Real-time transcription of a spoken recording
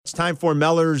It's time for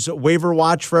Meller's Waiver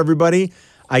Watch for everybody.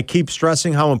 I keep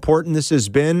stressing how important this has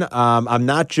been. I'm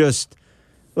not just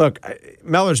look.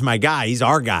 Meller's my guy; he's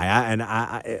our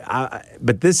guy,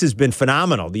 but this has been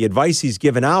phenomenal. The advice he's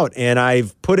given out, and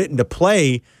I've put it into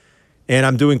play, and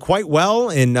I'm doing quite well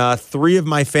in 3 of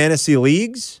my fantasy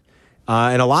leagues.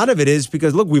 And a lot of it is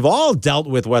because, look, we've all dealt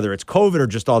with whether it's COVID or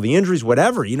just all the injuries,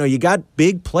 whatever. You know, you got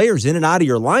big players in and out of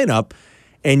your lineup,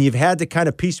 and you've had to kind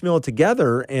of piecemeal it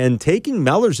together. And taking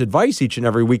Meller's advice each and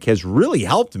every week has really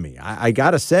helped me, I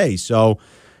got to say. So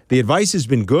the advice has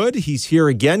been good. He's here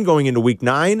again going into week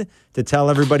 9 to tell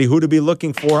everybody who to be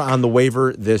looking for on the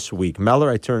waiver this week.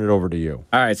 Meller, I turn it over to you.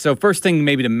 All right, so first thing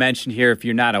maybe to mention here, if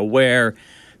you're not aware,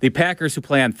 the Packers who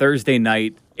play on Thursday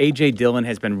night, A.J. Dillon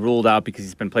has been ruled out because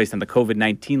he's been placed on the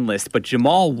COVID-19 list, but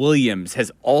Jamal Williams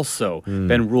has also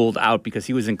been ruled out because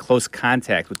he was in close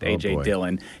contact with A.J.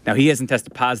 Dillon. Now, he hasn't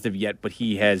tested positive yet, but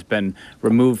he has been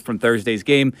removed from Thursday's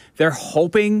game. They're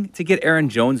hoping to get Aaron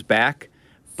Jones back,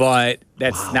 but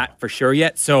that's not for sure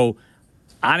yet. So,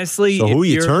 honestly, so who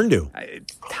you turn to?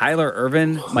 Tyler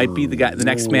Ervin might be the guy, the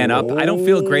next man up. I don't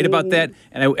feel great about that.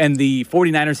 And the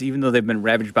 49ers, even though they've been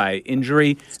ravaged by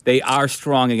injury, they are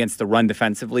strong against the run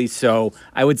defensively. So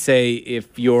I would say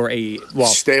if you're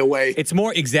stay away. It's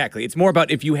more about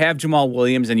if you have Jamal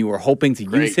Williams and you were hoping to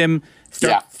use him,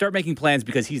 start making plans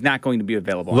because he's not going to be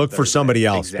available. Look for somebody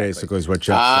else, basically, is what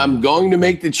Jeff said. I'm going to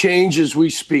make the change as we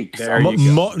speak. There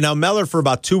you go. Now, Meller, for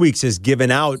about 2 weeks, has given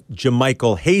out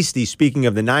JaMycal Hasty. Speaking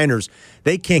of the Niners,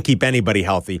 they can't keep anybody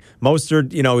healthy.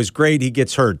 Mostert, is great. He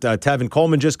gets hurt. Tevin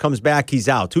Coleman just comes back. He's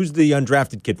out. Who's the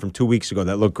undrafted kid from 2 weeks ago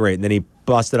that looked great? And then he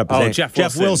busted up his ankle.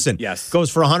 Jeff Wilson. Yes. Goes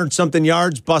for 100-something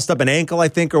yards, bust up an ankle, I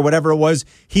think, or whatever it was.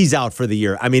 He's out for the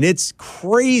year. I mean, it's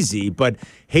crazy, but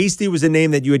Hasty was a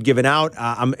name that you had given out.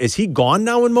 Is he gone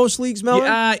now in most leagues,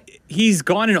 Mel? He's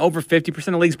gone in over 50%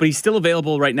 of leagues, but he's still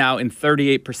available right now in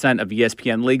 38% of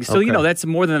ESPN leagues. So, that's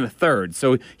more than a third.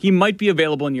 So he might be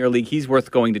available in your league. He's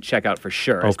worth going to check out for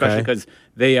sure, especially because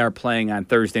they are playing on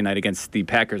Thursday night against the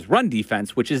Packers' run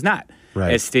defense, which is not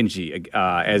as stingy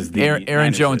as the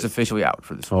Aaron Jones officially out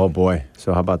for this one. Oh, boy.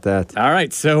 So how about that? All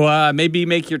right. So maybe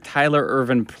make your Tyler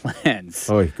Ervin plans.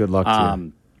 Oh, good luck to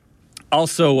you.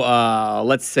 Also,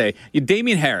 let's say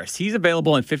Damian Harris. He's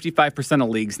available in 55% of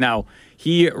leagues. Now,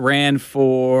 he ran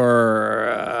for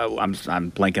I'm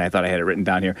blanking. I thought I had it written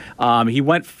down here. He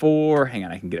went for hang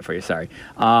on, I can get it for you. Sorry.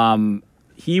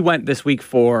 He went this week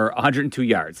for 102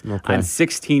 yards on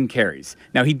 16 carries.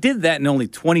 Now, he did that in only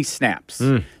 20 snaps.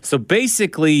 So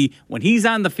basically, when he's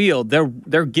on the field,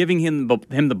 they're giving him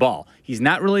the ball. He's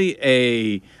not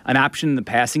really an option in the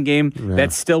passing game. Yeah.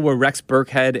 That's still where Rex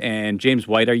Burkhead and James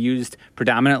White are used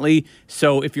predominantly.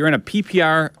 So if you're in a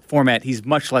PPR format, he's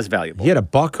much less valuable. He had a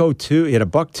 $102. He had a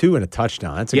 $102 and a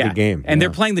touchdown. That's a good game. And they're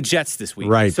playing the Jets this week.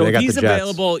 Right. So if he's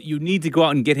available, you need to go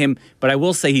out and get him. But I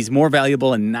will say he's more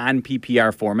valuable in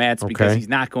non-PPR formats because he's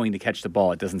not going to catch the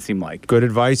ball, it doesn't seem like. Good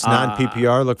advice.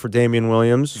 Non-PPR, look for Damian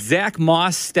Williams. Zach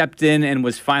Moss stepped in and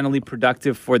was finally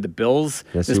productive for the Bills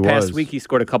this past week. He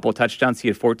scored a couple of touchdowns. He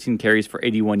had 14 carries for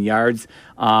 81 yards.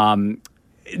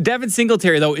 Devin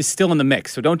Singletary, though, is still in the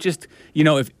mix. So don't just,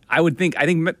 I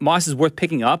think Moss is worth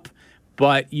picking up,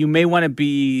 but you may want to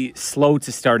be slow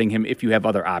to starting him if you have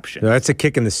other options. That's a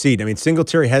kick in the seat. I mean,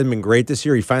 Singletary hasn't been great this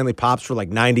year. He finally pops for like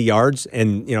 90 yards,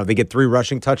 and they get 3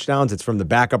 rushing touchdowns. It's from the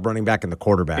backup running back and the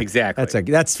quarterback. Exactly.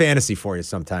 That's fantasy for you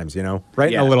sometimes,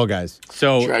 right? Yeah. The little guys.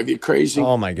 So drive you crazy.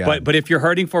 Oh my God. But if you're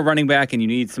hurting for a running back and you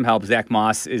need some help, Zach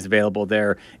Moss is available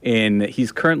there.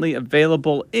 He's currently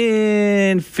available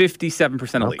in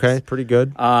 57% of leagues. Okay, pretty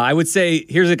good. I would say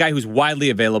here's a guy who's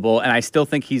widely available, and I still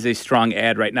think he's a strong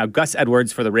add right now. Gus Edwards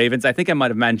for the Ravens. I think I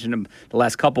might have mentioned him the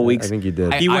last couple weeks. I think you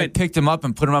did. I picked him up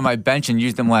and put him on my bench and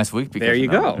used him last week. There you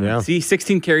go. Yeah. See,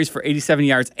 16 carries for 87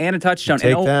 yards and a touchdown.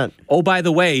 Take that. Oh, by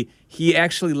the way, he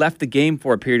actually left the game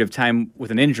for a period of time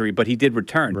with an injury, but he did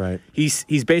return. Right. He's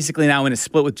basically now in a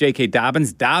split with J.K.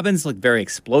 Dobbins. Dobbins looked very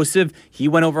explosive. He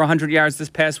went over 100 yards this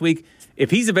past week. If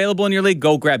he's available in your league,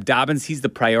 go grab Dobbins. He's the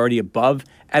priority above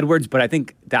Edwards, but I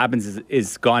think Dobbins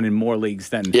is gone in more leagues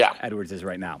than Edwards is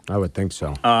right now. I would think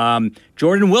so.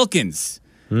 Jordan Wilkins.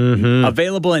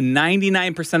 Available in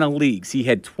 99% of leagues. He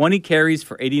had 20 carries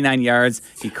for 89 yards.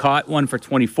 He caught one for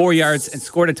 24 yards and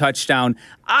scored a touchdown.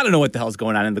 I don't know what the hell's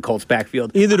going on in the Colts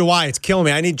backfield. Either do I. It's killing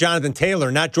me. I need Jonathan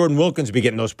Taylor, not Jordan Wilkins, to be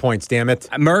getting those points. Damn it.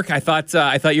 Merck, I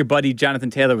thought your buddy Jonathan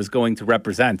Taylor was going to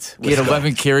represent. He had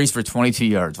 11 carries for 22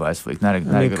 yards last week. Not a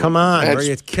good Come week. on, That's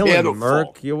it's killing pitiful. me,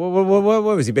 Merck.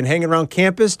 What was he been hanging around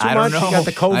campus too I don't much? know. You got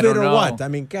the I COVID don't or know. what? I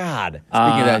mean, God.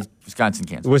 Speaking of that, Wisconsin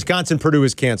canceled. Wisconsin Purdue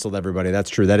is canceled. Everybody, that's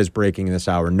true. That is breaking in this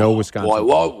hour. No Wisconsin. Boy,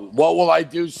 what will I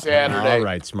do Saturday? All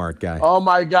right, smart guy. Oh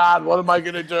my God, what am I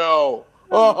gonna do?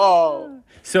 Oh.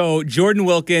 So Jordan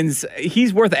Wilkins,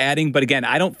 he's worth adding, but again,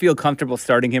 I don't feel comfortable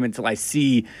starting him until I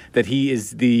see that he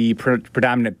is the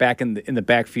predominant back in the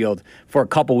backfield for a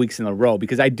couple weeks in a row,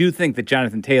 because I do think that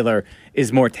Jonathan Taylor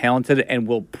is more talented and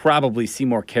will probably see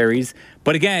more carries.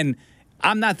 But again,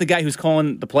 I'm not the guy who's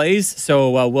calling the plays,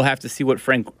 so we'll have to see what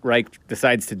Frank Reich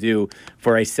decides to do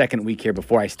for a second week here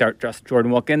before I start just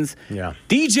Jordan Wilkins. Yeah.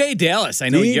 DJ Dallas, I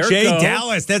know DJ Yurko.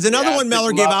 Dallas. There's another Yeah, one Meller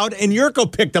pick gave him up. out, and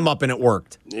Yurko picked him up, and it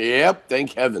worked. Yep,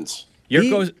 thank heavens.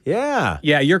 Yurko's, Yeah.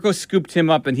 Yeah, Yurko scooped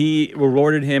him up, and he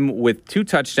rewarded him with 2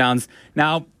 touchdowns.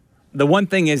 Now, the one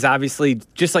thing is, obviously,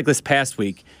 just like this past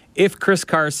week, if Chris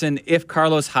Carson, if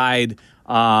Carlos Hyde,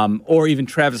 or even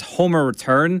Travis Homer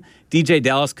return, DJ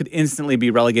Dallas could instantly be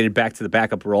relegated back to the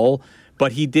backup role.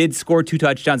 But he did score 2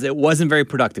 touchdowns. It wasn't very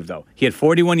productive, though. He had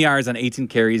 41 yards on 18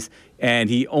 carries, and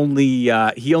he only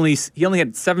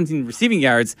had 17 receiving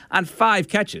yards on 5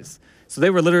 catches. So they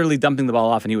were literally dumping the ball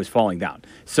off, and he was falling down.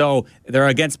 So they're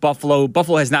against Buffalo.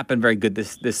 Buffalo has not been very good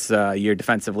this year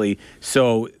defensively.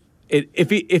 So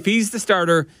if he's the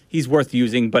starter, he's worth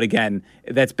using. But again,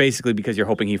 that's basically because you're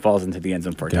hoping he falls into the end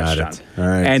zone for a Got touchdown. it. All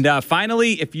right. And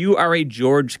finally, if you are a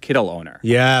George Kittle owner,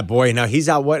 Yeah, boy. Now he's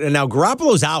out. What? And now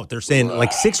Garoppolo's out. They're saying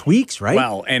like 6 weeks, right?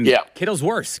 well, and Yeah. Kittle's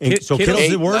worse. And so Kittle's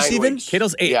Eight, the worst 9 even? weeks.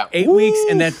 Kittle's eight Yeah. weeks,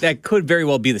 and that could very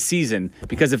well be the season,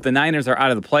 because if the Niners are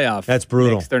out of the playoff, That's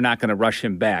brutal. mix, they're not going to rush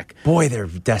him back. Boy, they're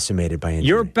decimated by injury.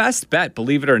 Your best bet,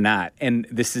 believe it or not, and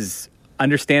this is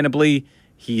understandably,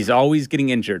 he's always getting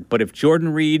injured. But if Jordan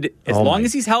Reed, as Oh long my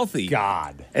as he's healthy,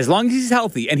 God. as long as he's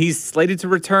healthy, and he's slated to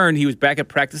return, he was back at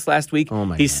practice last week. Oh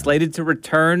my he's God. slated to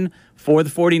return for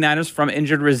the 49ers from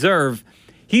injured reserve.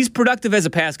 He's productive as a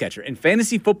pass catcher. In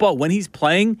fantasy football, when he's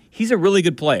playing, he's a really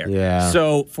good player. Yeah.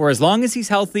 So for as long as he's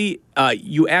healthy,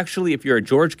 you actually, if you're a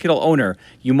George Kittle owner,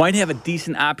 you might have a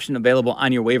decent option available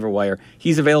on your waiver wire.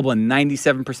 He's available in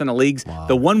 97% of leagues.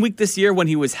 The 1 week this year when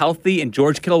he was healthy and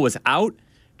George Kittle was out,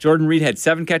 Jordan Reed had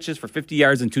 7 catches for 50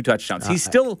 yards and 2 touchdowns. He's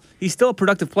still a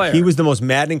productive player. He was the most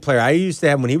maddening player. I used to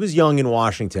have when he was young in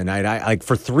Washington. I like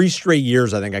for 3 straight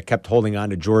years. I think I kept holding on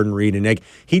to Jordan Reed, and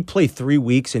he'd play 3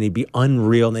 weeks and he'd be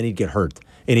unreal, and then he'd get hurt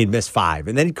and he'd miss 5,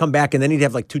 and then he'd come back and then he'd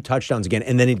have like 2 touchdowns again,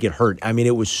 and then he'd get hurt. I mean,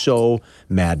 it was so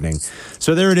maddening.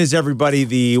 So there it is, everybody.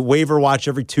 The waiver watch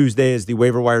every Tuesday as the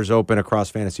waiver wires open across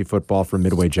fantasy football from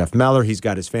Midway Jeff Meller. He's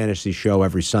got his fantasy show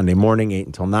every Sunday morning, 8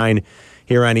 until 9.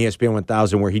 Here on ESPN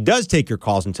 1000, where he does take your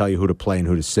calls and tell you who to play and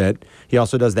who to sit. He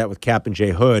also does that with Captain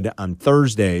Jay Hood on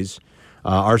Thursdays.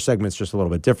 Our segment's just a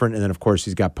little bit different. And then, of course,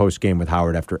 he's got post-game with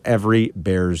Howard after every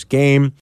Bears game.